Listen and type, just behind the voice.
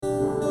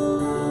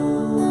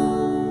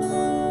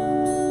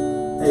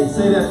Hey,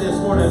 say that this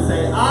morning.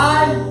 Say,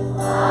 I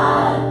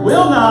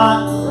will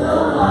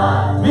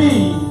not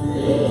be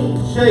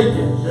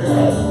shaken.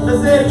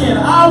 Let's say it again.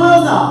 I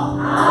will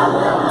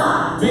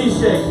not be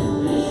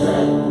shaken.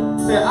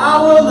 Say,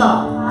 I will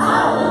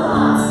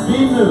not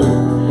be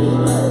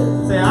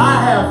moved. Say,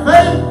 I have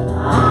faith.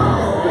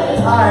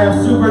 I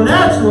have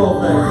supernatural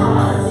faith.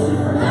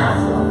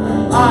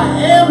 I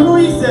am who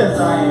he says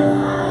I am.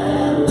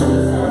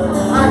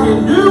 I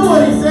can do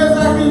what he says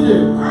I can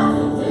do.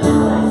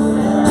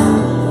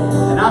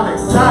 And I'm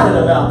excited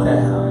about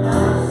that.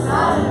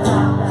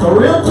 So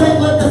real quick,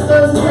 let the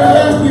service to your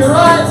left, to your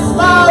right.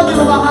 Smile, give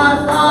them a high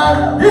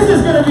five. This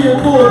is going to be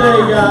a cool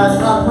day, guys.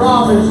 I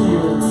promise you.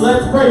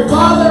 Let's pray.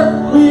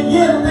 Father, we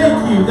again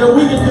thank you that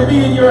we get to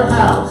be in your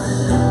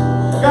house.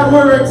 God,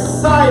 we're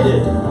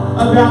excited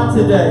about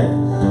today.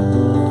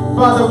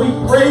 Father, we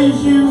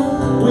praise you.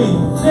 We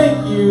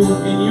thank you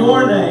in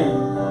your name.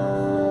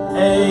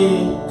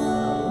 Amen.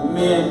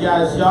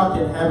 Guys, y'all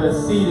can have a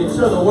seat and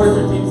show the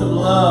worship team some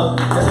love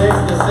as they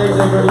exit the stage.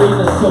 They were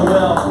leading us so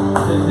well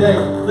today.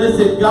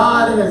 Listen,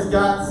 God has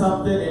got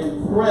something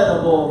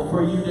incredible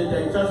for you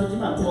today. Josh, would you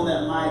mind pulling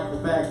that mic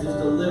back just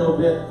a little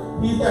bit?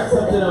 He's got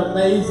something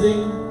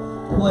amazing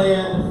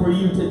planned for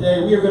you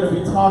today. We are going to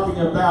be talking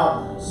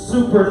about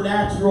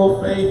supernatural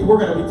faith. We're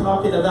going to be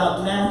talking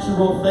about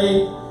natural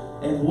faith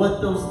and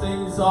what those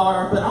things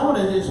are. But I want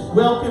to just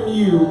welcome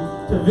you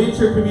to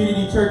Venture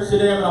Community Church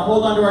today. I'm going to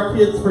hold on to our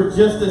kids for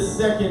just a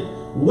second.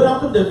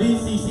 Welcome to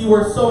VCC.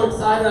 We're so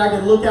excited. I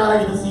can look out. I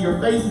get to see your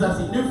faces. I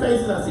see new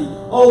faces. I see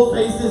old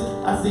faces.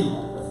 I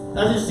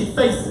just see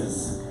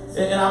faces.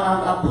 And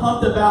I'm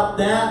pumped about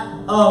that.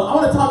 I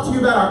want to talk to you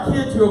about our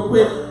kids real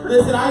quick.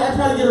 Listen, I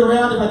try to get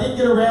around. If I didn't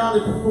get around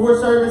before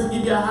service and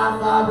give you a high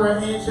five or a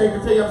handshake or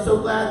tell you I'm so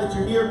glad that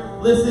you're here,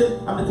 listen,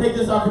 I'm going to take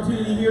this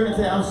opportunity here and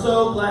say I'm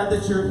so glad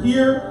that you're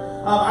here.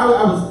 I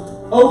was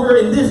over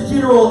in this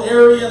general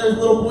area. There's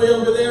a little boy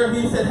over there, and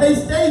he said, "Hey,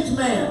 stage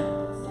man.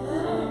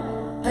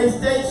 Hey,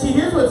 stage." See,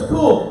 here's what's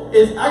cool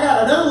is I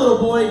got another little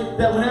boy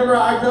that whenever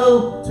I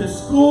go to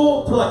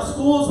school, to like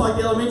schools, like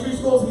the elementary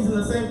schools, he's in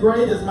the same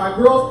grade as my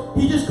girls.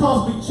 He just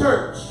calls me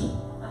Church.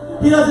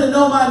 He doesn't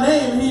know my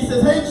name. He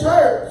says, "Hey,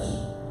 Church.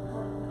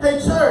 Hey,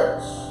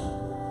 Church."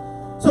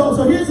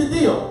 So here's the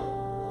deal.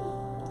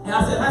 And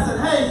I said,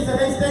 "Hey." He said,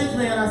 "Hey, stage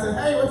man." I said,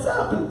 "Hey, what's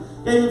up?" And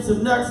gave him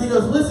some nuts. He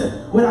goes, "Listen,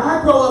 when I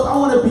grow up, I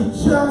want to be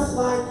just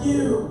like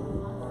you."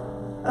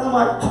 And I'm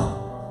like,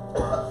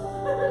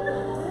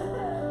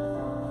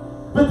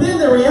 but then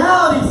the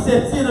reality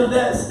sets in of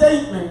that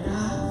statement,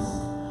 guys.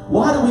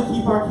 Why do we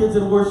keep our kids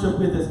in worship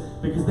with us?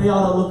 Because they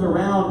ought to look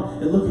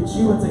around and look at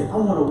you and say, "I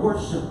want to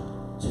worship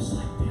just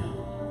like them.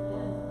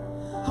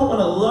 I want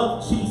to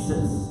love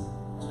Jesus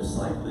just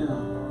like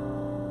them."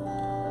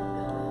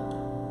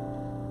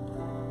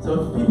 So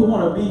if people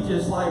want to be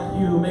just like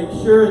you, make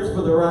sure it's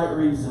for the right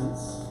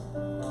reasons. I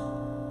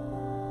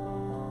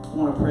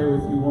want to pray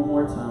with you one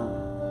more time.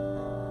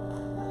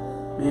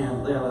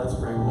 Man, yeah, let's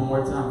pray one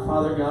more time.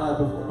 Father God,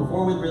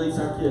 before we release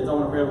our kids, I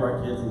want to pray over our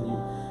kids and you.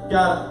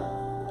 God,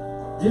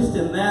 just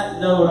in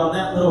that note, on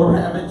that little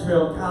rabbit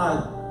trail,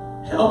 God,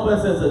 help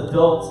us as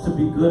adults to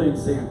be good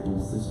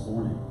examples this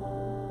morning.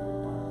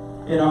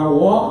 In our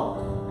walk,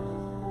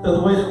 the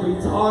way that we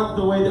talk,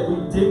 the way that we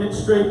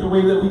demonstrate, the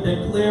way that we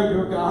declare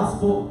your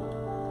gospel,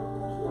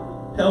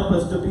 help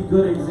us to be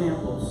good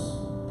examples.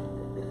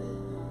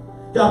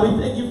 God, we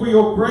thank you for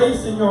your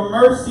grace and your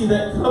mercy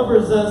that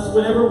covers us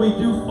whenever we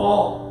do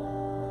fall.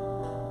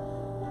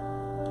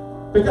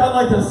 But God,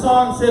 like the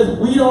song says,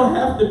 we don't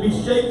have to be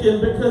shaken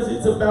because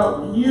it's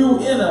about you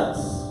in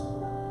us.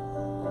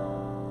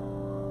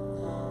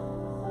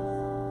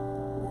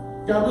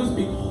 God, we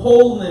speak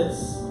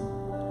wholeness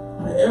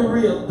to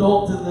every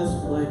adult in this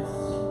place.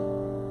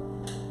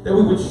 That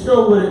we would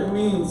show what it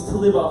means to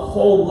live a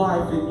whole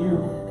life in you.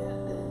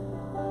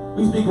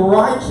 We speak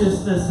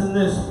righteousness in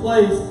this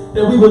place,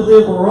 that we would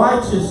live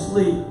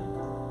righteously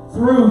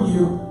through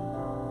you.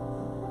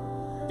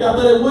 God,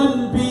 that it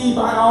wouldn't be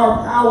by our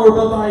power,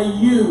 but by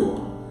you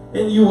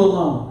and you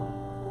alone.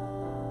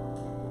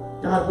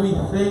 God, we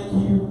thank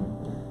you.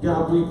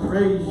 God, we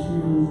praise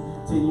you.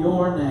 It's in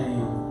your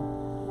name.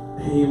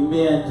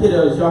 Amen.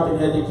 Kiddos, y'all can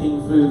head to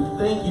King Food.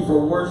 Thank you for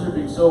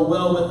worshiping so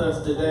well with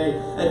us today.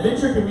 At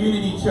Venture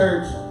Community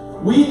Church,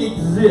 we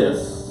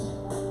exist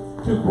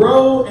to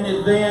grow and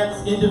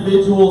advance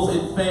individuals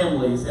and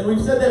families. And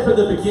we've said that from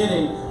the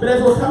beginning. But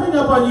as we're coming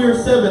up on year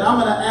 7, I'm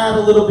going to add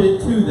a little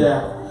bit to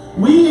that.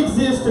 We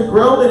exist to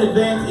grow and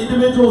advance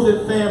individuals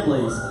and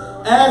families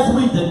as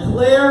we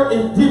declare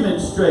and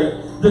demonstrate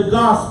the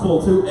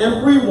gospel to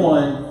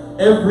everyone,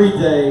 every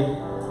day,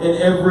 and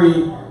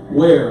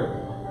everywhere.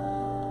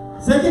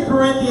 2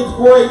 Corinthians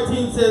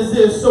 4:18 says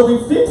this, "So we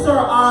fix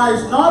our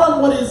eyes not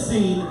on what is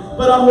seen,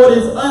 but on what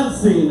is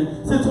unseen.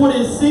 Since what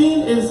is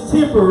seen is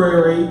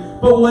temporary,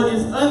 but what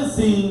is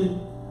unseen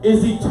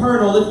is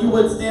eternal." If you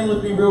would stand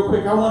with me real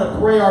quick, I want to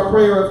pray our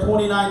prayer of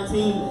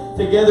 2019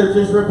 together.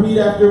 Just repeat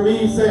after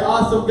me. Say,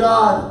 "Awesome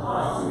God,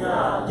 awesome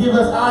God, give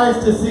us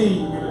eyes to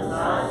see, give us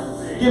eyes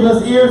to see, give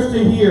us ears to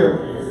hear,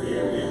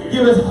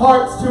 Give us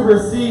hearts to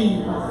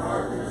receive.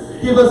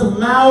 Give us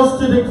mouths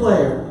to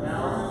declare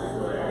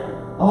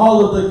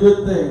all of the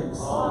good things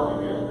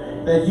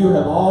that you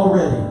have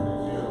already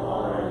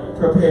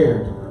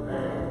prepared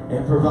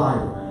and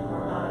provided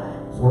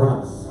for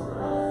us.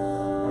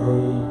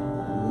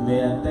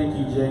 Amen. Thank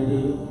you,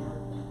 JD.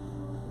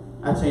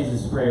 I changed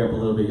this prayer up a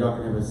little bit. Y'all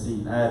can have a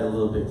seat. I added a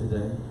little bit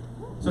today.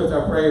 So it's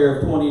our prayer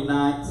of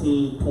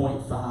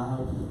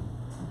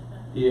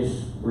 2019.5-ish.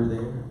 We're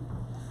there.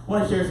 I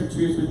want to share some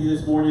truths with you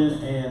this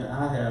morning, and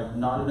I have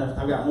not enough.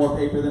 I've got more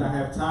paper than I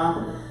have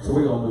time, so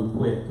we're going to move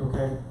quick,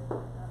 okay?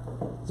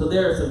 So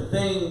there are some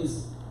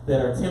things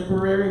that are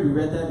temporary. We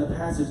read that in the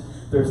passage.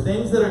 There's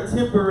things that are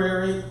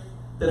temporary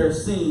that are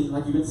seen,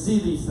 like you can see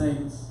these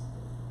things.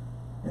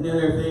 And then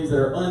there are things that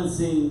are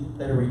unseen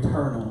that are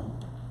eternal.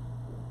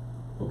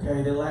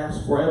 Okay, they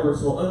last forever.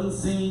 So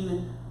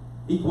unseen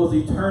equals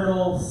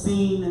eternal.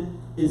 Seen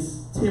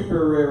is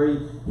temporary.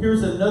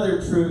 Here's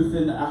another truth,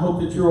 and I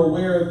hope that you're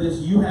aware of this.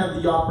 You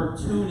have the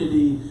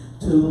opportunity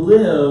to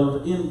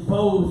live in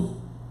both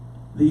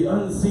the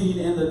unseen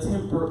and the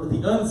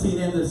unseen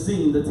and the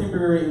seen, the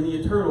temporary and the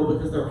eternal,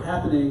 because they're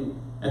happening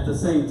at the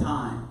same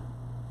time.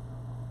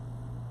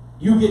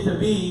 You get to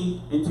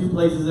be in two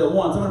places at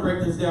once. I'm going to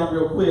break this down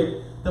real quick.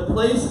 The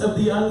place of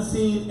the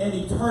unseen and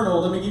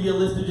eternal, let me give you a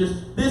list of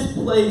just, this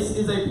place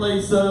is a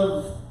place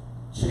of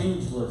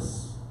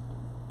changeless.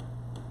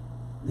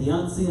 The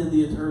unseen and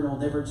the eternal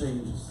never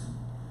changes.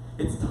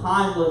 It's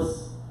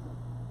timeless.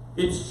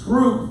 It's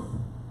truth.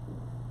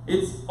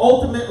 It's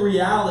ultimate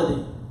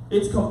reality.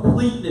 It's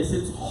completeness.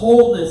 It's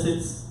wholeness.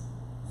 It's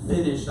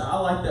finished. I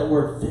like that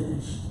word,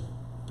 finished.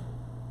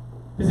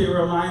 Because it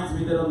reminds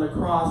me that on the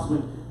cross,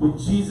 when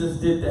Jesus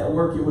did that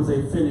work, it was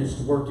a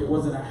finished work. It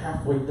wasn't a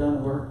halfway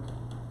done work.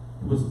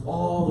 It was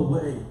all the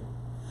way.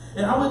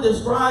 And I would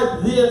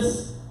describe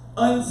this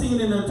unseen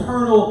and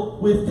eternal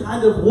with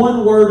kind of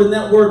one word, and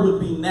that word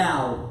would be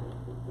now.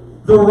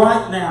 The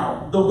right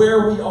now, the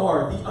where we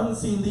are, the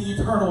unseen, the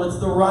eternal, it's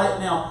the right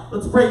now.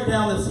 Let's break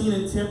down the seen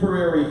and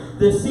temporary.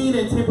 The seen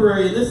and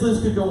temporary, and this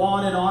list could go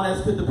on and on,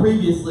 as could the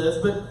previous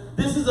list, but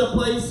this is a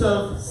place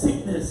of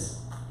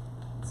sickness.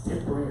 It's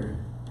temporary.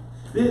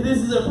 This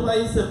is a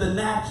place of the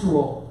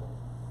natural,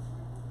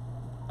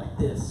 like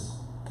this,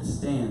 to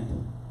stand.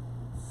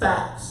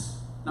 Facts,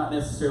 not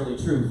necessarily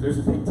truth. There's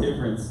a big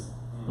difference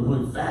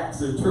between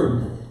facts and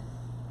truth.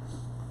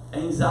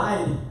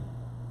 Anxiety,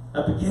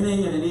 a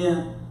beginning and an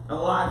end, a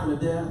life and a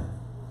death,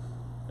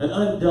 an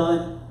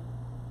undone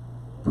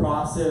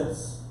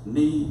process,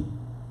 need.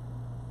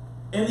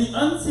 And the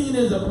unseen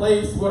is a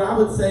place, what I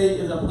would say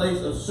is a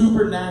place of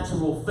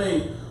supernatural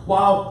faith,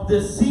 while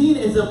the seen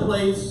is a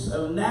place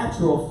of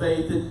natural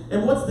faith.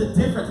 And what's the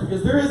difference?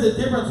 Because there is a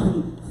difference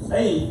between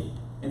faith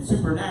and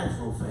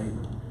supernatural faith.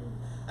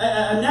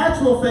 A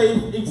natural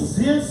faith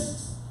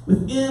exists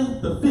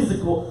within the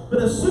physical, but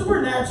a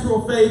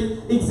supernatural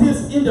faith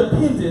exists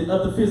independent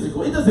of the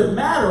physical. It doesn't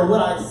matter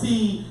what I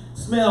see,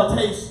 smell,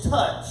 taste,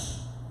 touch.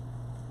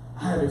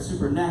 I have a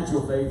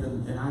supernatural faith,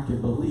 and I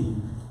can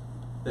believe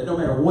that no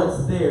matter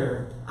what's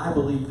there, I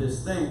believe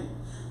this thing.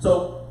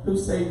 So,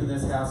 who's saved in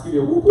this house? Give me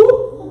a whoop whoop.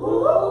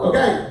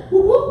 Okay,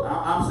 whoop whoop.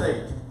 I'm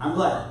saved. I'm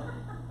glad.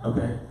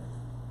 Okay.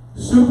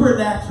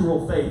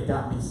 Supernatural faith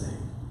got me saved.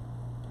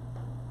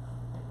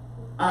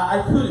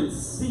 I couldn't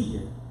see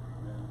it.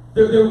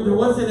 There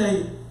wasn't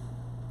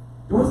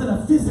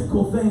a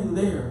physical thing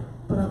there,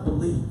 but I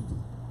believed.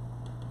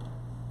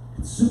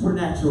 And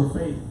supernatural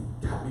faith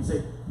got me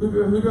saved.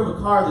 Who drove a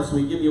car this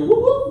week? Give me a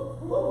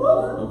whoop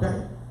whoop.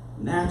 Okay.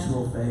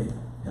 Natural faith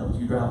helps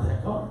you drive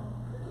that car.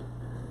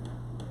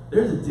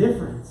 There's a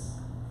difference.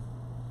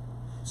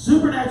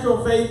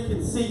 Supernatural faith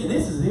can see, and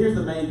here's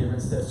the main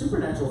difference, that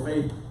supernatural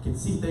faith can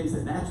see things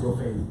that natural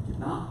faith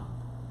cannot.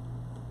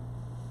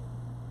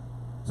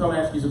 So I'm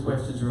going to ask you some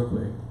questions real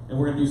quick, and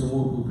we're going to do some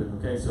whoop whooping,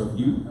 okay? So if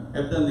you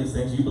have done these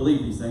things, you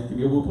believe these things, give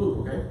me a whoop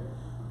whoop, okay?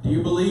 Do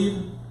you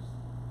believe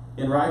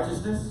in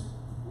righteousness?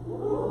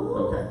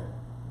 Okay.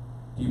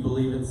 Do you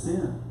believe in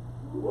sin?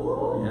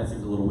 Yeah, that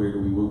seems a little weird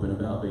to be whooping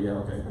about, but yeah,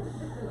 okay.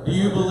 Do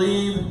you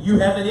believe you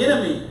have an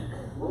enemy?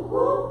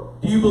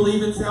 Do you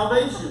believe in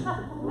salvation?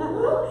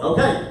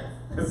 Okay.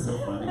 That's so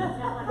funny.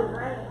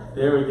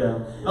 There we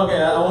go.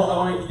 Okay, I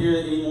won't do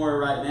it anymore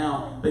right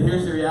now, but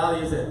here's the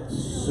reality is that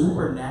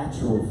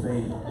supernatural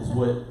faith is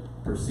what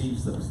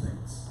perceives those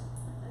things.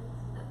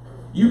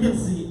 You can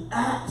see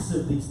acts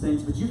of these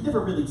things, but you've never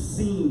really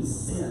seen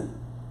sin.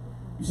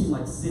 You've seen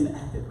like sin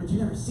acted, but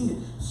you've never seen it.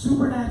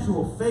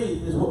 Supernatural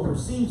faith is what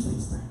perceives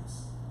these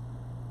things.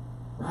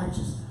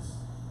 Righteousness.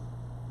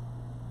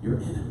 Your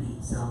enemy,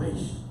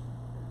 salvation.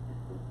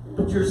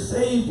 But you're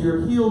saved,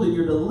 you're healed, and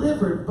you're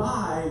delivered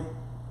by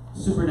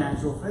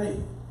supernatural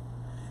faith.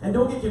 And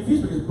don't get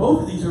confused because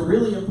both of these are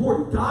really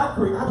important. I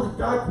believe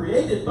God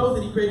created both,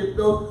 and He created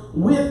both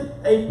with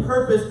a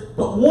purpose,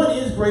 but one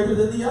is greater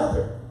than the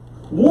other.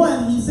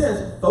 One, He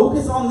says,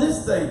 focus on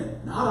this thing,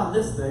 not on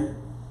this thing.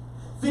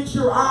 Fix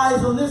your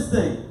eyes on this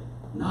thing,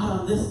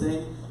 not on this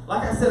thing.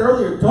 Like I said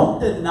earlier,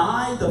 don't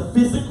deny the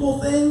physical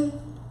thing,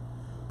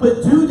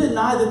 but do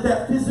deny that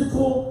that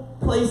physical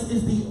place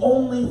is the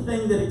only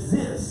thing that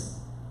exists.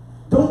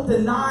 Don't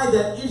deny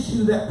that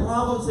issue, that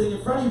problem sitting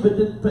in front of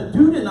you, but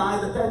do deny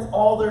that that's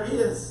all there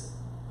is.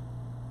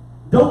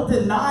 Don't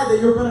deny that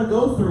you're going to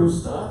go through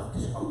stuff,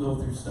 because you're going to go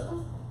through stuff.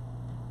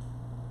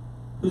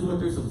 Who's went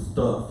through some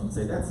stuff? You'd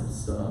say, that's some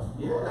stuff.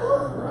 Yeah,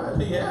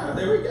 right. Yeah,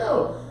 there we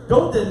go.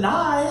 Don't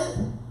deny it.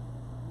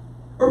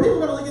 Or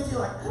people are going to look at you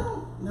like, I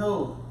don't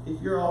know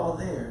if you're all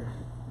there.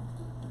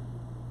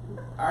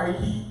 Are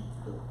you?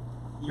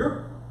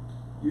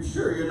 You're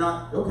sure you're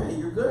not? Okay,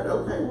 you're good.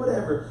 Okay,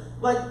 whatever.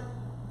 Like,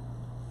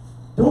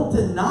 don't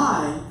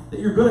deny that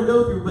you're going to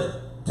go through,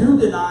 but do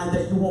deny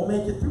that you won't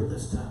make it through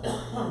this stuff.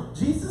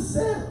 Jesus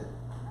said,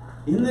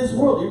 in this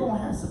world, you're going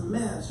to have some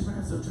mess. You're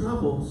going to have some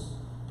troubles.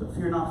 But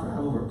fear not, for I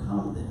have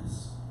overcome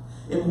this.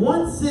 In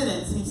one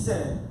sentence, he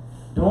said,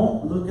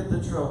 don't look at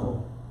the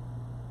trouble.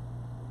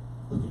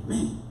 Look at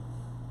me.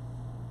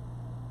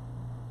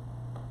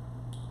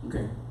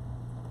 Okay.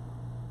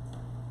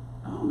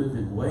 I'm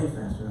moving way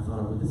faster than I thought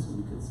I would. This is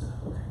going to be good stuff.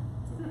 Okay.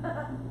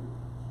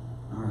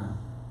 All right.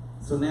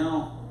 So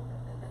now,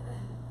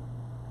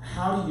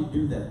 how do you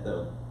do that,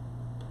 though?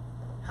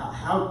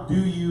 How do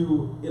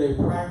you, in a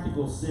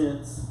practical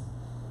sense,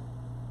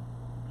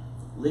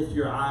 lift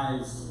your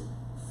eyes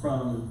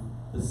from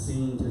the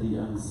seen to the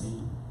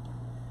unseen?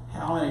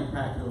 How, in a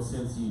practical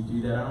sense, do you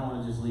do that? I don't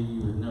want to just leave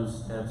you with no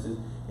steps.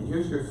 And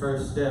here's your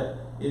first step,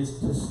 is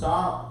to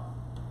stop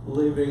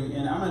living,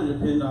 and I'm going to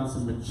depend on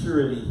some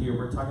maturity here.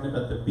 We're talking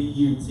about the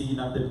B-U-T,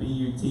 not the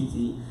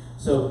B-U-T-T.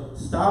 So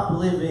stop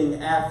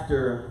living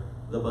after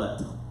the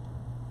but.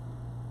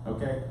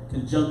 Okay?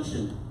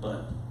 Conjunction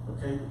but.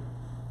 Okay?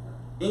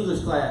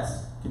 English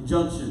class,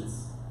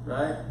 conjunctions,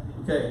 right?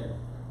 Okay.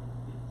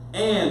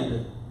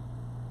 And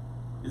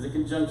is a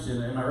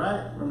conjunction, am I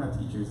right? Where are my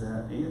teachers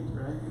at? And,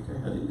 right? Okay,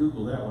 I didn't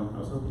Google that one. I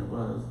was hoping it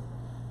was.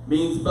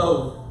 Means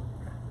both.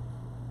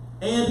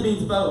 And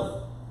means both.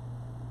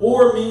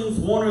 Or means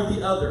one or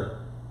the other.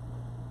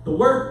 The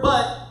word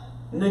but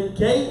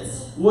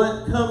negates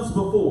what comes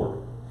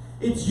before.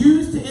 It's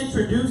used to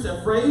introduce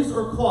a phrase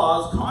or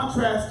clause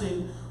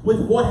contrasting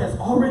with what has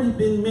already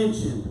been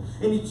mentioned.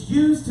 And it's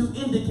used to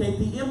indicate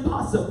the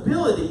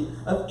impossibility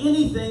of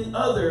anything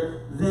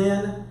other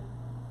than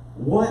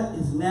what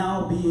is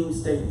now being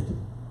stated.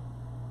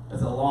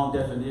 That's a long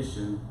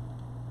definition,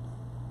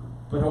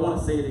 but I want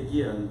to say it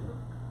again.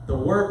 The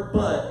word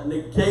but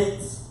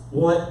negates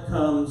what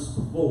comes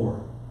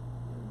before.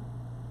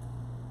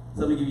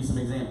 So let me give you some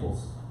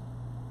examples.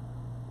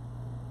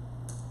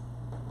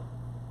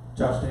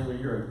 Josh Taylor,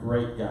 you're a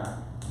great guy,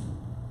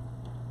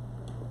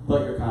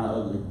 but you're kind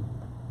of ugly.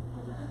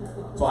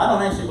 So I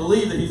don't actually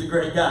believe that he's a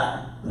great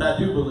guy, but I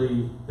do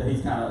believe that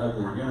he's kind of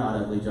ugly. You're not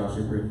ugly, Josh,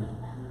 you're pretty.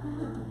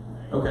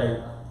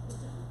 Okay.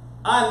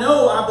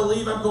 I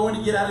believe I'm going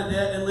to get out of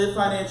debt and live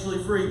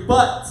financially free,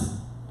 but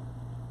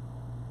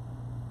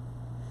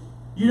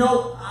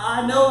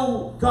I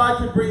know God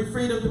could bring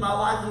freedom to my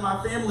life and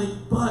my family,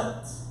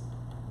 but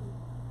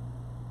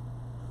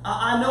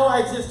I know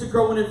I exist to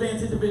grow and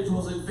advance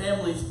individuals and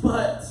families,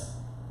 but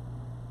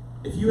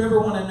if you ever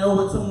want to know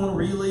what someone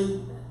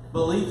really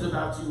believes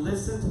about you,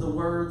 listen to the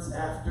words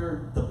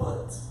after the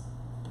but.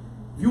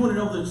 If you want to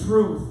know the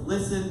truth,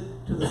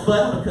 listen to the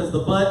but, because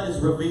the but is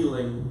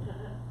revealing.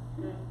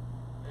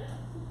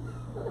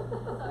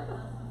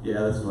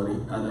 Yeah, that's funny.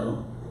 I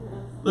know.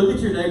 Look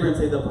at your neighbor and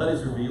say, the but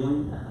is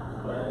revealing.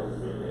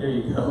 There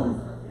you go.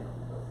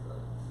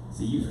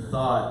 See, you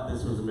thought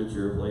this was a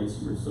mature place.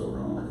 You were so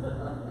wrong.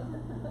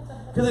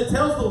 Because it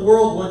tells the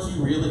world what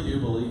you really do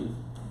believe.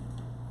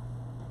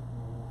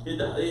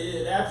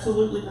 It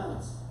absolutely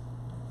does.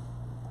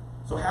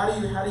 So how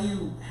do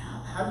you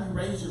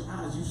raise your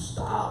eyes? You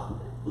stop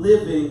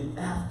living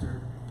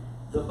after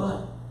the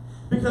but.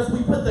 Because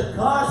we put the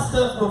God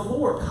stuff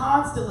before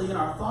constantly in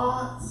our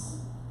thoughts,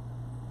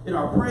 in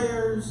our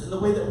prayers, in the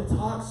way that we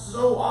talk.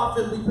 So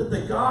often we put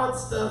the God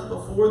stuff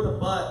before the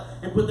but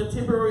and put the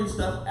temporary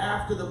stuff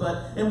after the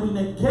but. And we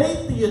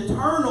negate the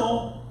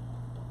eternal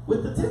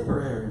with the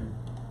temporary.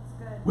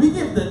 We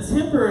give the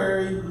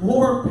temporary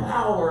more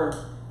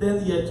power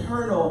than the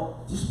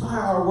eternal just by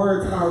our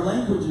words, and our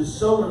language is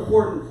so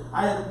important.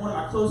 I had one of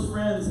my close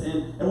friends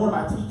and one of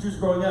my teachers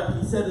growing up,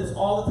 he said this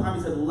all the time.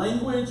 He said,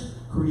 language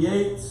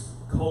creates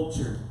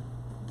culture.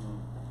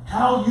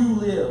 How you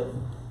live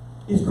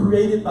is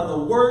created by the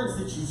words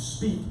that you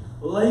speak.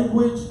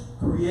 Language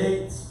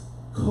creates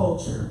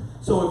culture.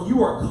 So if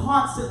you are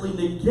constantly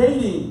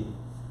negating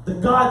the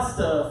God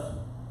stuff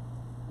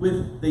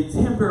with the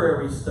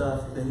temporary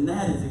stuff, then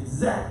that is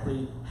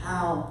exactly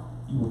how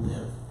you will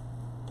live.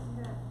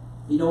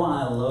 You know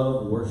why I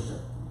love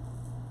worship?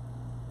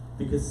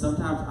 Because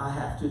sometimes I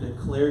have to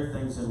declare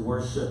things in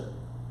worship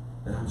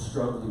that I'm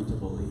struggling to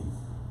believe.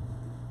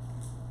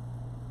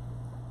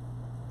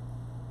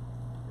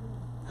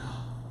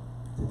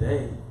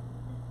 Today,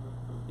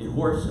 in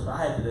worship,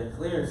 I had to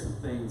declare some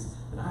things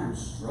that I am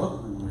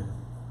struggling with.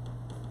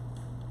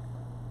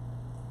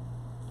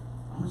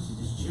 I want you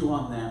to just chew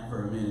on that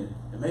for a minute.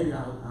 And maybe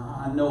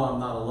I know I'm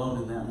not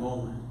alone in that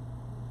moment.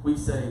 We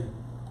say,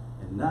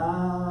 And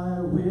I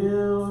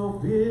will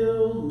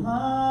build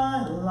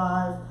my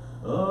life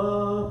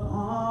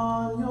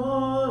upon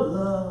your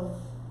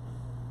love.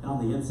 And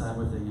on the inside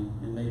we're thinking,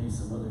 and maybe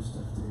some other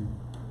stuff too.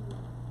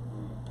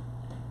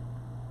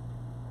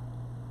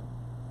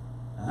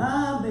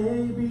 I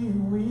may be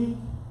weak,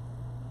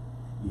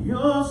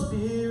 your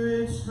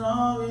spirit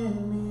strong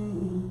in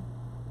me,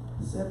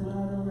 except when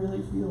I don't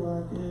really feel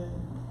like it.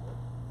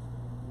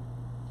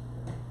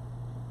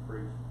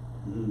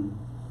 Mm.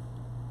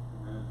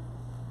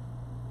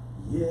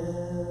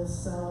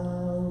 Yes, I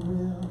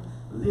will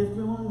lift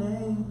your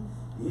name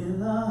in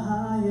the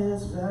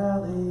highest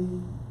valley.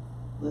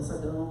 Unless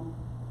I don't.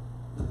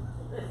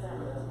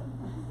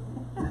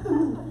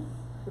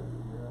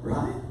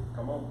 Right?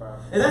 Come on,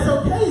 Pastor. And that's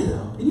okay,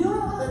 though. And you know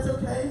why that's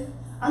okay?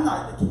 I'm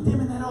not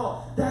condemning that at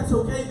all. That's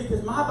okay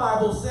because my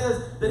Bible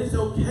says that it's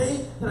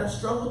okay that I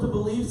struggle to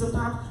believe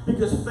sometimes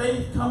because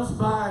faith comes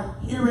by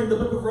hearing. The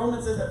book of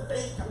Romans says that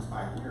faith comes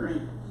by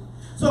hearing.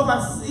 So if I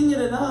sing it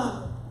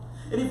enough,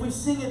 and if we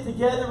sing it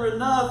together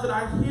enough, and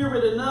I hear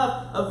it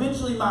enough,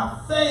 eventually my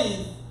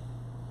faith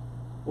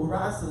will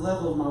rise to the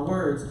level of my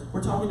words.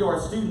 We're talking to our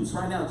students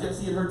right now.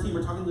 Jessie and her team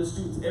are talking to the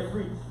students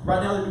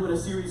right now they're doing a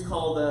series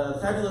called The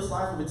Fabulous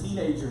Life of a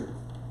Teenager.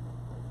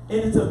 And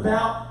it's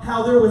about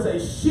how there was a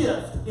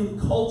shift in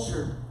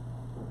culture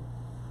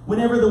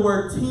whenever the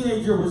word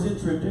teenager was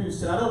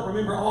introduced. And I don't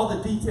remember all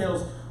the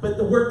details, but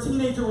the word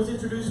teenager was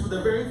introduced for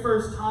the very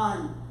first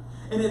time.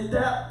 And at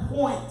that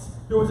point,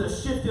 there was a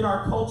shift in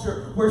our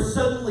culture where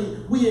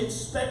suddenly we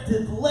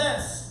expected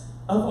less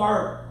of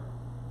our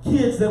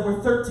kids that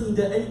were 13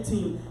 to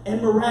 18,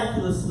 and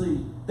miraculously,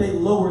 they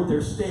lowered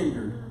their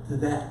standard to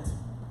that.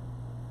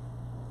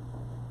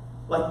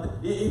 Like,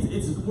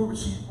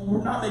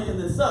 we're not making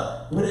this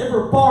up.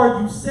 Whatever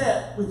bar you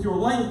set with your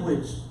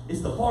language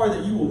is the bar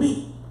that you will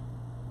meet.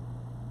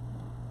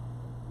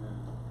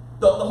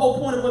 The whole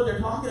point of what they're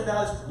talking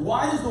about is,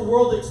 why does the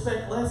world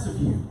expect less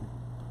of you?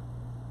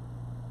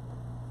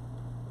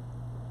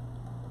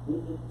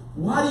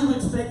 Why do you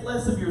expect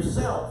less of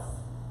yourself?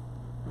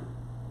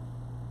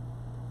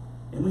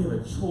 And we have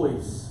a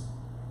choice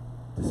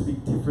to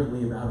speak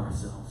differently about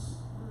ourselves.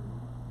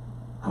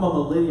 I'm a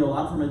millennial.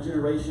 I'm from a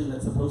generation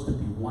that's supposed to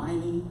be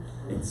whiny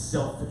and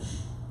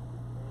selfish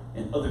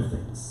and other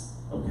things,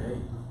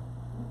 okay?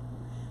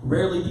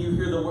 Rarely do you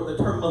hear the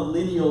term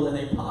millennial in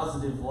a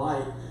positive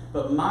light,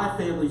 but my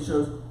family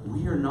shows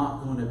we are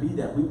not going to be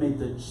that. We made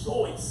the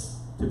choice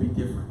to be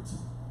different.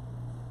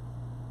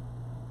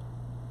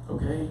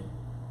 Okay?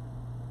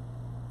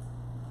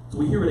 So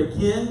we hear it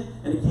again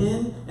and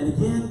again and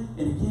again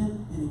and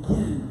again and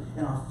again.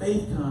 And our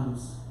faith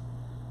comes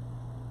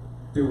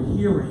through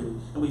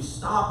hearing. And we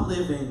stop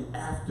living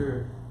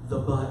after the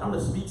but. I'm going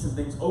to speak some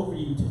things over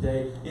you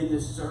today in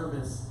this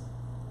service.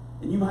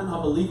 And you might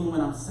not believe them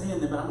when I'm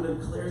saying them, but I'm going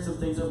to declare some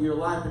things over your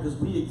life because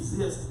we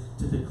exist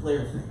to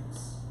declare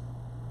things.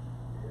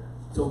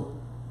 So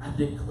I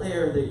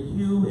declare that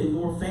you and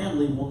your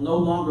family will no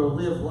longer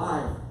live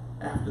life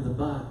after the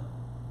but.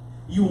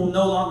 You will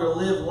no longer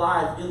live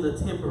life in the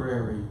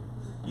temporary.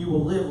 You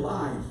will live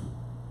life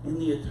in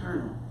the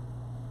eternal.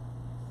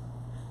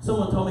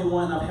 Someone told me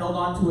one, I've held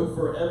on to it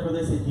forever.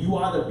 They said, you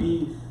ought to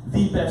be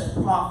the best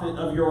prophet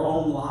of your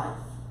own life.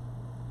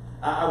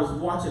 I was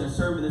watching a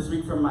sermon this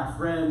week from my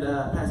friend,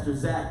 Pastor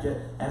Zach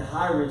at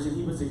High Ridge, and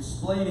he was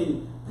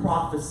explaining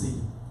prophecy.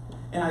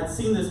 And I'd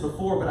seen this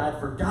before, but I'd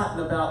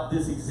forgotten about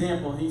this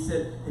example. And he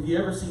said, have you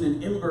ever seen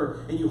an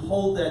ember, and you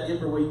hold that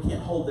ember, well, you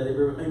can't hold that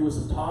ember, maybe with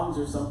some tongs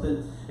or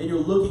something, and you're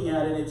looking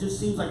at it, and it just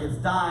seems like it's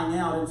dying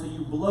out, and so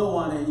you blow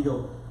on it, and you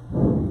go,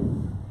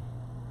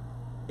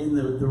 and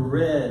the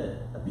red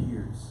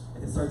appears,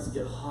 and it starts to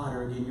get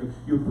hotter again.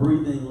 You're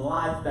breathing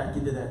life back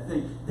into that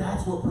thing.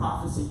 That's what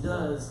prophecy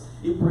does.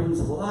 It brings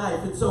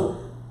life. And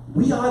so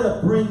we ought to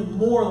bring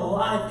more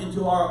life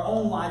into our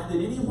own life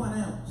than anyone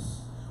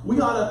else. We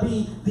ought to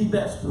be the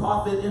best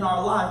prophet in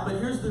our life.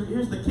 But here's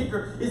the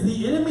kicker, is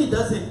the enemy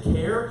doesn't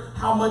care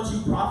how much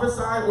you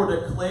prophesy or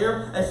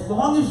declare as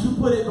long as you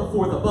put it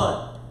before the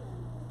but.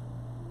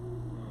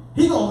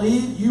 He's going to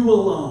leave you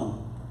alone.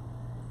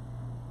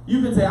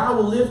 You can say, I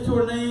will lift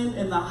your name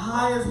in the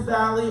highest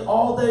valley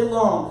all day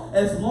long,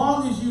 as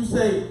long as you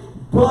say,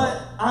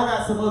 but I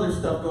got some other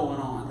stuff going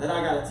on that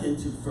I got to tend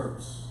to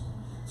first.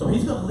 So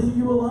he's going to leave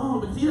you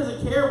alone because he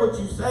doesn't care what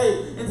you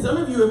say. And some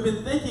of you have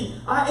been thinking,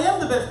 I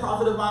am the best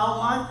prophet of my own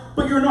life,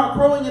 but you're not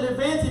growing and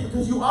advancing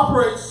because you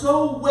operate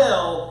so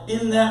well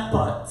in that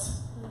but.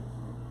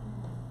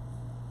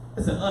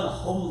 It's an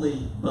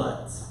unholy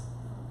but.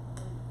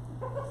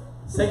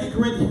 2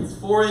 Corinthians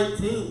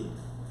 4:18.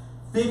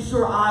 Fix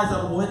your eyes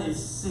on what is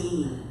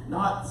seen,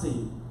 not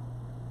seen.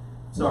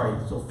 Sorry,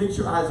 so fix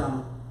your eyes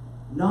on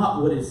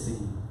not what is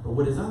seen, but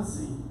what is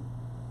unseen.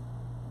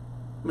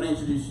 I'm going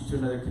to introduce you to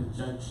another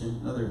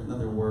conjunction,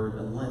 another word,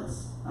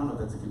 unless. I don't know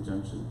if that's a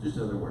conjunction, just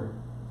another word.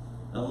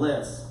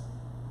 Unless.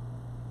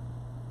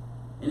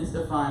 And it's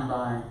defined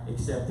by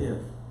except if.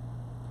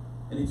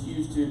 And it's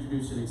used to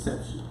introduce an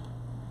exception.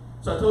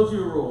 So I told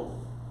you a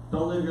rule.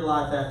 Don't live your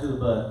life after the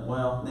but.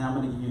 Well, now I'm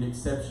going to give you an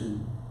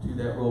exception to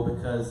that rule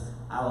because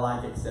I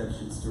like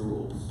exceptions to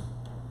rules.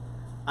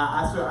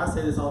 I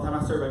say this all the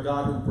time. I serve a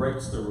God who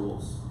breaks the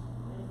rules.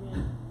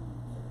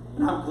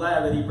 And I'm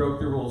glad that he broke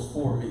the rules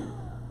for me.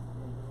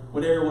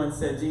 When everyone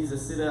said,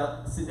 Jesus, sit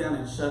down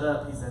and shut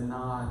up, he said,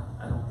 nah,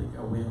 I don't think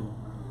I will.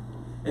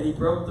 And he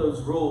broke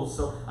those rules.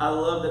 So I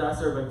love that I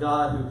serve a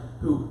God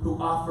who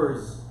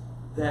offers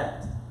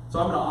that. So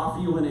I'm going to offer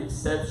you an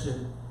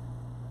exception.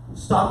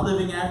 Stop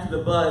living after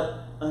the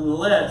but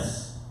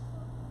unless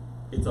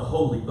it's a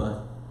holy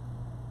but.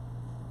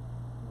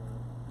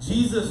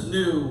 Jesus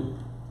knew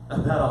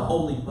about a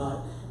holy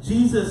but.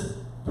 Jesus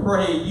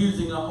prayed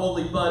using a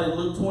holy but. In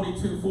Luke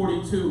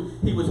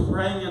 22:42, he was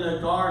praying in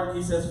a garden.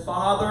 He says,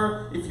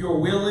 Father, if you're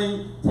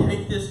willing,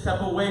 take this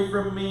cup away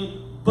from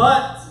me,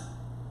 but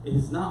it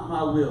is not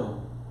my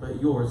will, but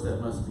yours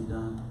that must be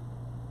done.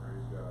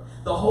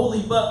 The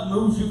holy but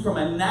moves you from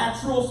a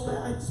natural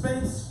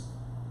space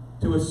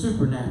to a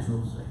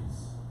supernatural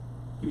space.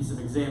 Give you some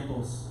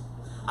examples.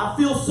 I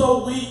feel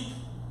so weak,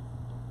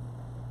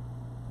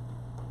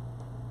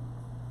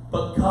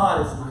 but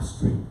God is my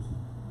strength.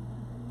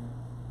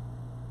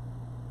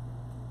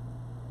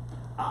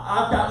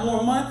 I've got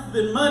more money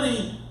than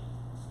money,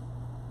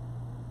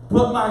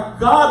 but my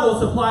God will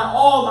supply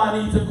all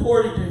my needs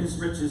according to his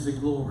riches and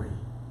glory.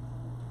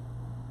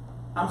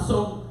 I'm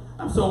so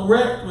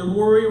wrecked with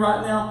worry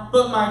right now,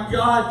 but my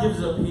God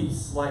gives a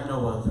peace like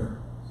no other.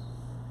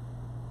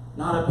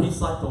 Not a peace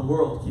like the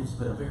world gives,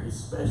 but a very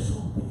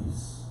special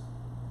peace.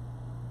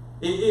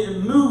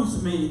 It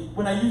moves me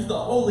when I use the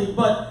holy,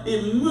 but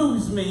it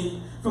moves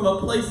me from a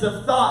place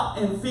of thought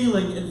and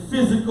feeling and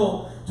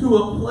physical to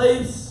a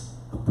place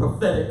of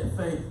prophetic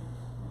faith.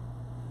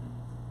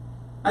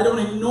 I don't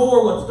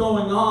ignore what's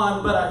going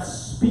on, but I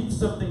speak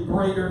something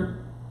greater.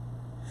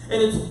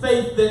 And it's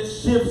faith that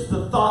shifts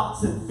the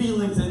thoughts and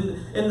feelings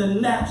and the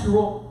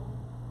natural.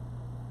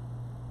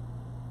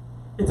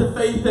 It's a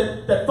faith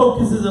that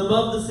focuses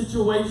above the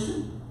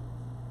situation.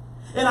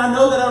 And I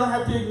know that I don't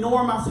have to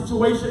ignore my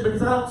situation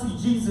because I don't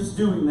see Jesus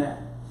doing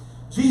that.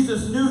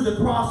 Jesus knew the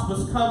cross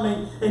was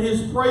coming, and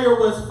his prayer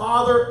was,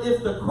 Father,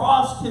 if the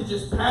cross can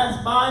just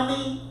pass by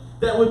me,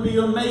 that would be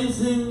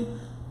amazing,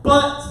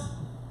 but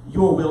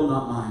your will,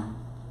 not mine.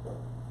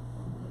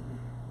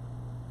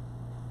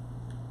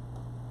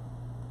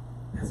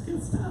 That's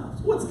good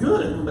stuff. What's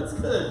good? What's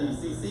good,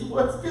 UCC?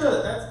 What's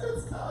good? That's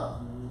good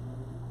stuff.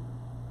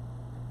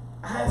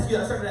 I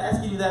started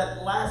asking you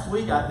that last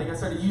week, I think. I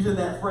started using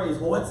that phrase,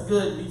 what's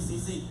good,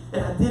 VCC?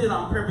 And I did it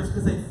on purpose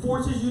because it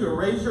forces you to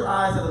raise your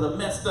eyes out of the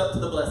messed up to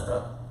the blessed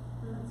up.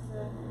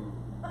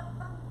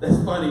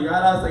 That's funny,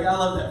 right? I was like, I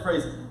love that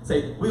phrase.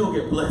 Say, we're going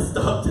to get blessed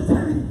up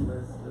today.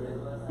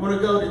 You want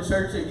to go to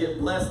church and get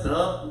blessed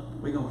up?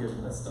 We're going to get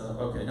blessed up.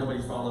 Okay,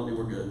 nobody's following me.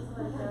 We're good.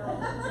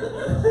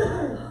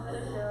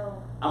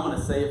 I'm going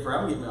to say it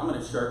I'm going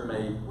to shirt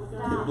made.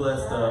 Get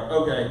blessed up.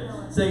 Okay,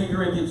 2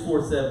 Corinthians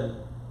 4:7.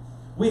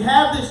 We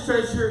have this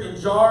treasure in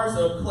jars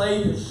of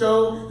clay to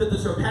show that the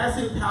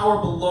surpassing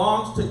power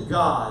belongs to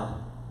God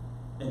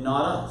and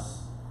not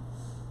us.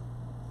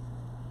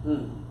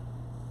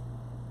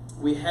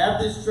 We have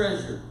this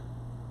treasure.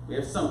 We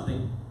have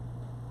something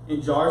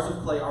in jars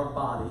of clay, our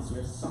bodies. We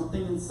have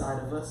something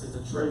inside of us. It's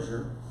a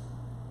treasure.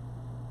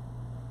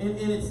 And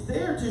it's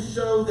there to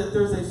show that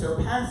there's a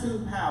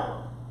surpassing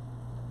power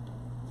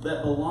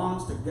that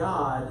belongs to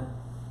God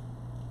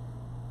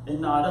and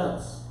not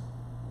us.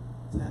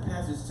 So that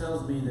passage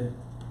tells me that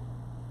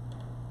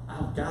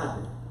I've got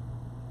it.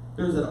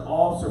 There's an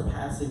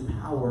all-surpassing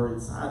power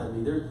inside of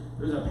me.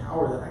 There's a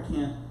power that I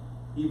can't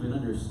even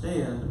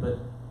understand, but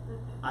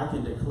I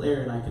can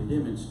declare and I can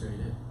demonstrate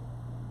it.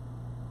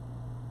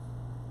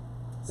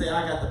 Say,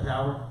 I got the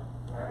power.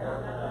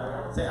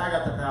 Say, I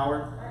got the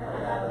power.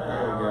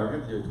 There we go. We're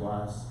going to do it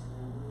twice.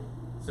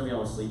 Some of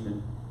y'all are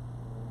sleeping.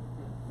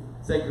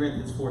 2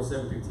 Corinthians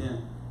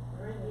 4:7-10.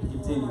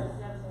 Continue.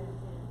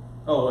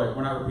 Oh, wait,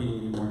 we're not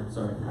repeating anymore.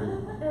 Sorry.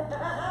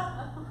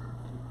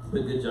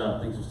 But good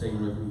job. Thanks for staying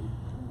with me.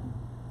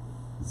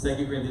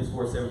 2 Corinthians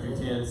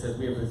 4:7-10, it says,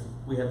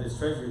 we have this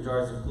treasure in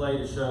jars of clay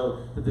to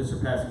show that the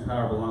surpassing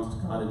power belongs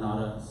to God and not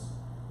us.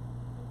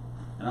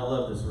 And I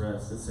love this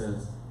rest. It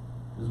says,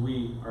 because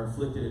we are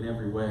afflicted in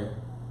every way,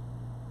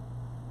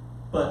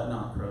 but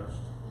not crushed.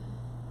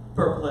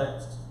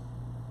 Perplexed,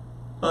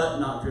 but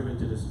not driven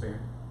to despair.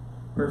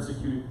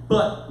 Persecuted,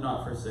 but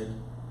not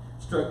forsaken.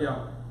 Struck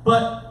down,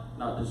 but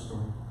not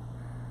destroyed.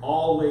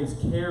 Always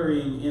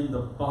carrying in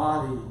the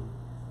body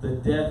the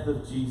death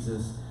of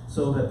Jesus,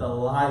 so that the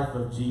life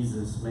of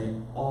Jesus may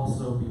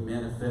also be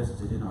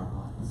manifested in our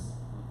bodies.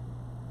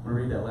 I'm going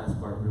to read that last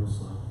part real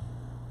slow.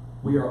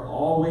 We are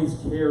always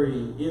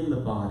carrying in the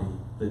body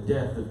the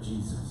death of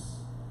Jesus,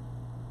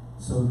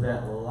 so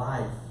that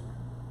life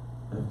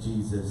of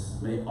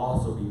Jesus may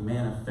also be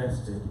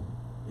manifested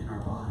in our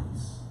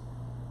bodies.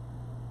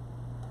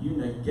 You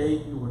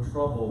negate your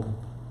trouble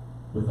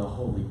with a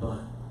holy but.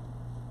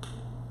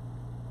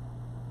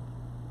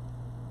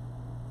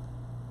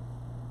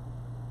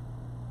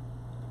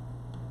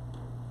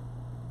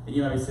 And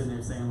you might be sitting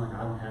there saying, like,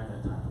 I don't have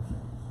that type of faith.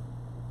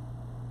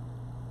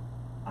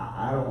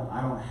 I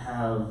don't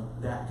have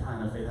that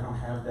kind of faith. I don't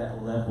have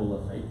that level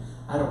of faith.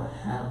 I don't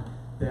have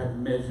that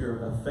measure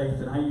of faith.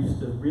 And I used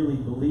to really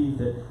believe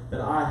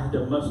that I had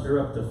to muster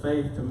up the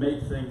faith to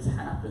make things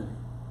happen.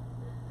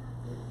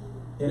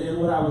 And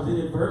what I was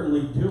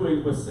inadvertently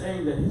doing was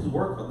saying that his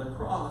work on the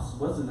cross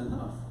wasn't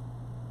enough.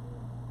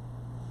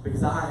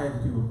 Because I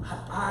had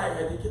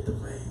to get the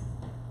faith.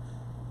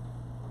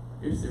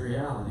 Here's the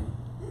reality.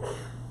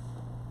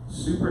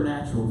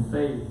 Supernatural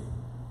faith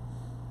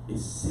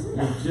is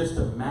simply just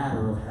a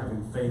matter of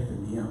having faith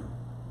in him.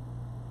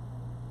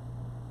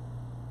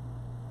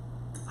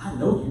 I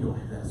know you don't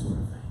have that sort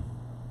of faith.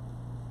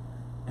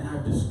 And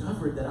I've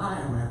discovered that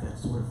I don't have that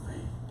sort of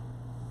faith.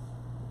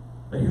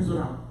 But here's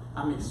what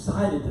I'm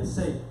excited to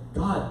say.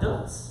 God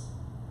does.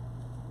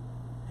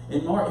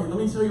 And let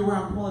me show you where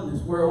I'm pulling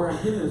this, where I'm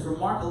getting this. From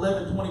Mark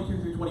 11,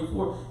 22 through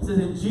 24. It says,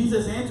 and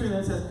Jesus answering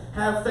them says,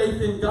 have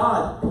faith in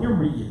God,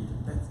 period.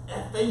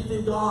 Have faith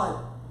in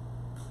God.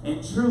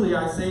 And truly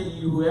I say to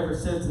you, whoever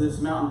says to this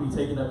mountain, be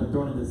taken up and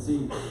thrown into the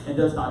sea, and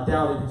does not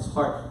doubt in his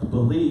heart, but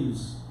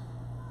believes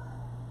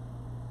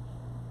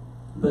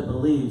that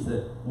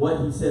what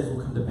he says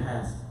will come to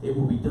pass, it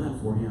will be done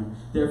for him.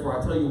 Therefore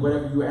I tell you,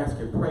 whatever you ask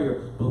in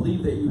prayer,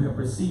 believe that you have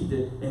received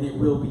it, and it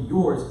will be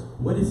yours.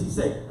 What does he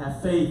say?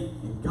 Have faith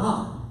in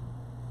God.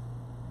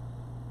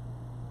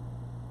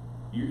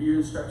 Your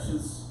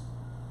instructions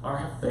are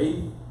have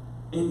faith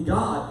in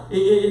God.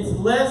 It's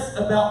less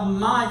about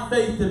my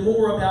faith and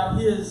more about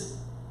his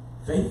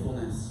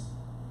faithfulness.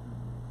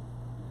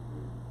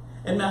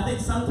 And I think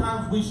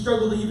sometimes we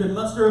struggle to even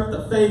muster up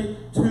the faith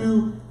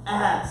to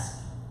ask.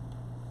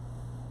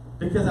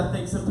 Because I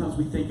think sometimes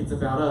we think it's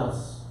about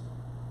us.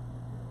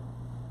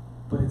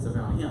 But it's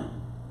about him.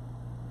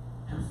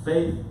 Have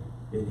faith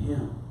in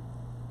him.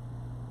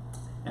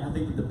 And I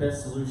think that the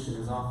best solution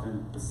is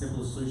often the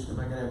simplest solution. If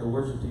I could have the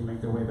worship team make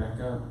their way back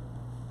up.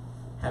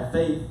 Have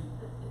faith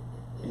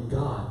in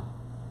God.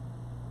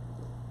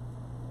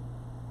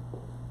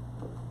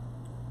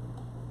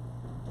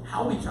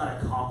 How we try to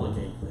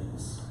complicate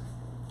things.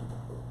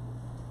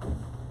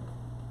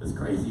 It's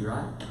crazy,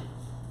 right?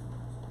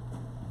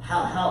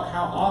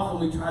 How often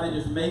we try to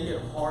just make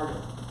it harder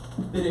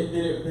than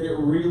it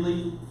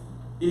really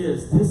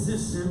is. This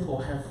is simple.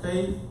 Have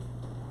faith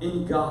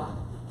in God.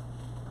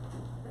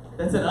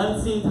 That's an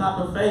unseen type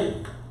of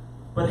faith.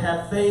 But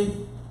have faith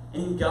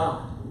in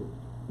God.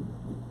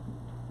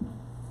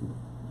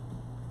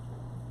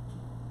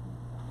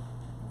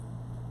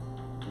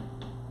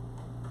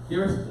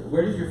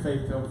 Where does your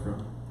faith come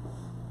from?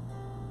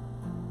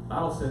 The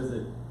Bible says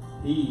that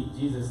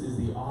Jesus, is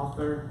the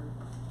author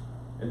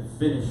and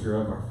finisher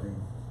of our faith.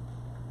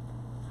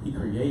 He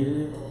created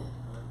it.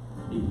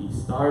 He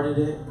started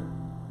it.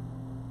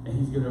 And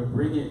he's going to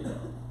bring it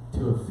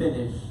to a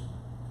finish.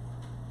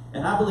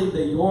 And I believe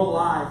that your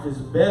life is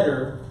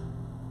better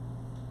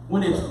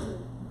when it's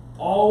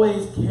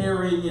always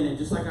carrying in it,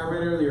 just like I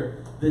read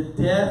earlier, the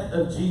death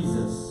of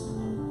Jesus.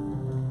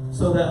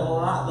 So that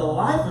the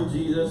life of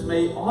Jesus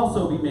may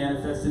also be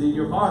manifested in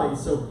your body.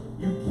 So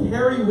you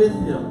carry with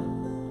him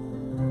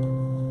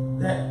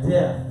that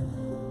death.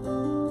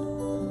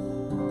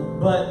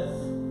 But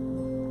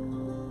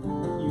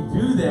you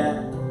do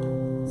that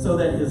so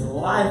that his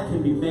life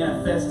can be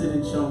manifested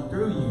and shown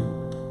through you.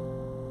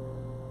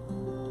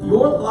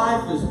 Your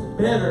life is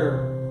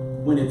better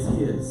when it's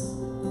his.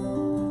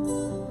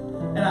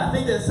 And I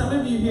think that some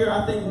of you here,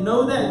 I think,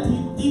 know that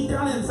deep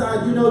down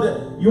inside, you know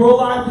that your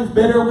life is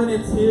better when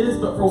it's his,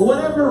 but for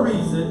whatever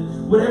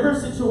reason, whatever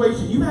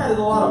situation, you've added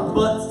a lot of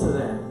buts to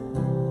that.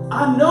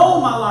 I know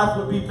my life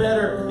would be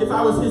better if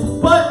I was his,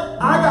 but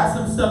I got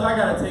some stuff I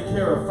got to take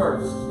care of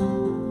first.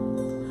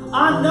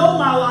 I know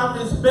my life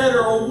is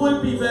better or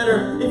would be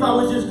better if I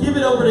would just give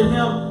it over to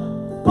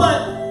him,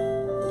 but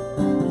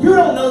you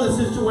don't know the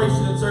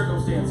situation and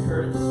circumstance,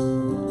 Curtis.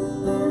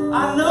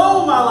 I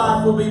know my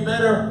life will be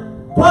better,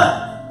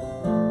 but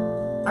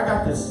I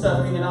got this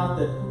stuff hanging out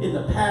in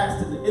the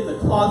past, in the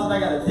closet I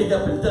got to dig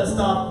up and dust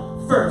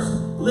off first.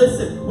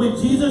 Listen, when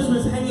Jesus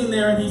was hanging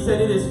there and he said,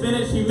 it is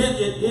finished, he meant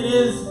it. It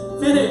is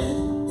finished.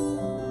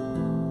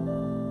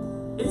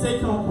 It's a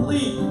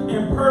complete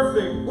and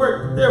perfect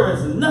work. There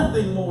is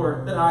nothing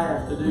more that I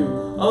have to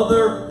do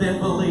other than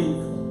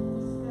believe.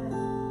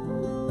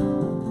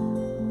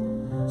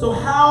 So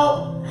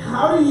how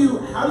do you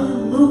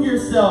move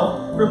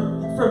yourself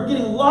from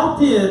getting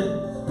locked in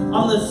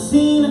on the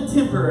seen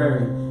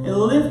temporary and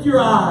lift your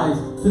eyes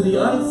to the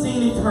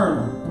unseen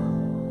eternal?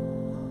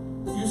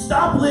 You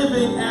stop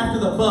living after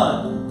the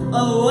but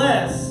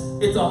unless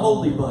it's a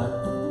holy but.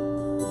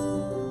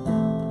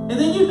 And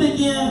then you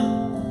begin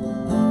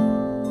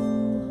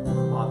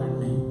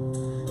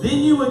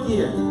Then you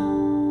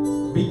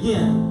again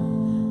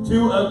begin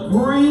to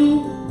agree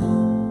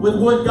with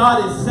what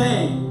God is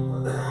saying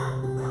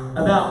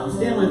about,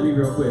 stand with me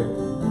real quick.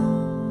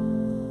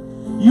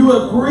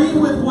 You agree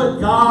with what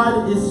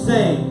God is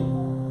saying.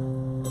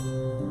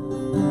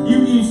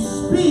 You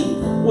speak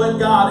what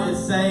God is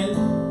saying,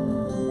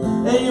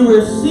 and you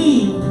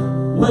receive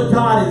what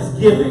God is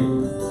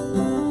giving.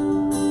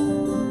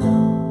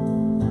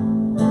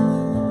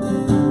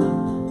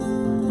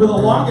 For the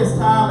longest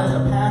time as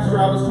a pastor,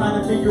 I was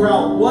trying to figure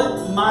out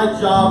what my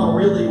job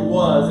really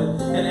was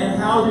and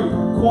how to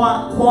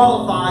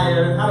qualify it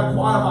and how to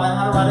quantify it,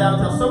 how to write it out.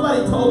 Now,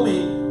 somebody told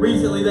me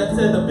recently that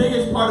said the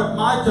biggest part of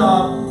my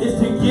job is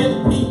to get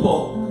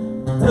people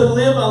to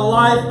live a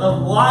life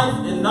of life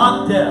and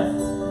not death.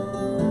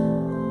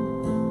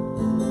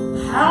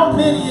 How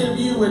many of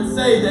you would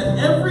say that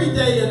every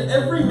day and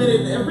every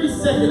minute and every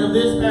second of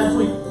this past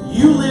week,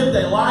 you lived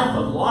a life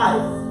of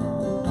life?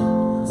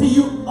 See,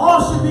 you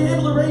all should be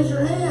able to raise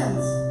your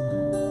hands.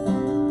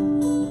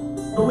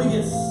 But we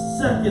get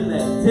stuck in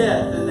that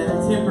death and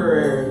that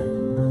temporary.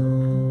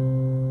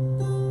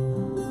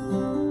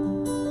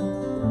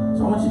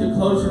 So I want you to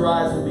close your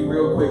eyes with me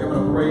real quick. I'm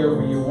going to pray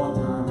over you one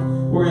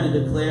time. We're going to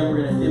declare,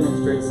 we're going to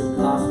demonstrate some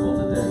gospel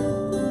today.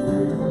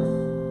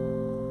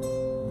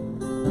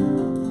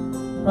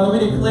 Father,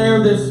 we declare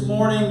this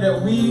morning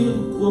that we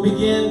will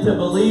begin to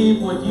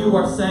believe what you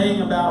are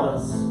saying about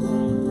us.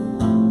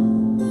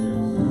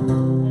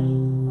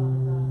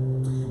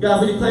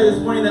 God, we declare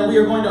this morning that we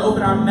are going to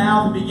open our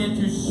mouth and begin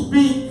to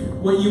speak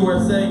what you are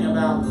saying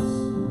about us.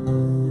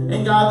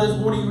 And God, this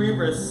morning we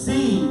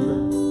receive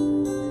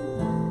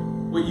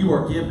what you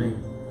are giving.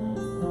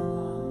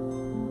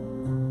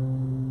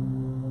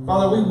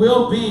 Father, we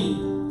will be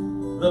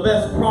the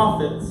best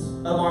prophets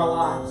of our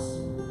lives.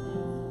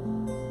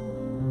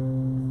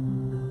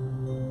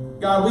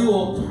 God, we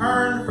will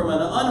turn from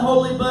an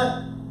unholy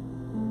butt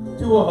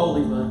to a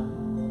holy butt.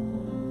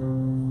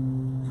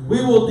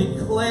 We will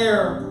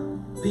declare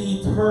the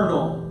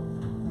eternal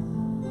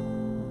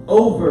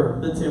over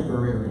the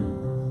temporary.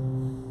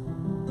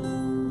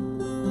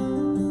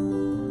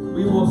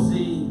 We will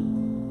see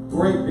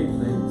great big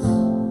things.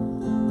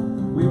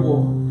 We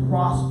will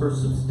prosper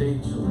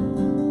substantially.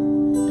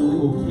 And we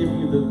will give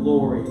you the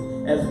glory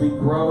as we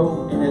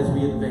grow and as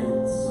we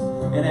advance.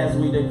 And as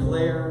we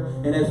declare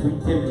and as we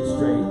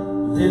demonstrate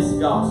this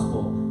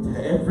gospel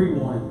to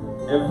everyone,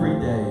 every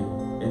day,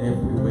 and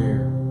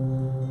everywhere.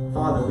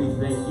 Father, we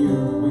thank you,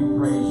 we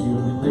praise you,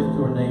 and we lift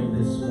your name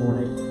this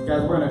morning.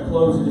 Guys, we're going to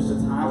close in just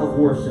a time of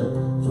worship.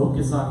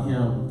 Focus on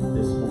him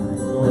this morning.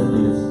 Go ahead and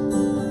lead us.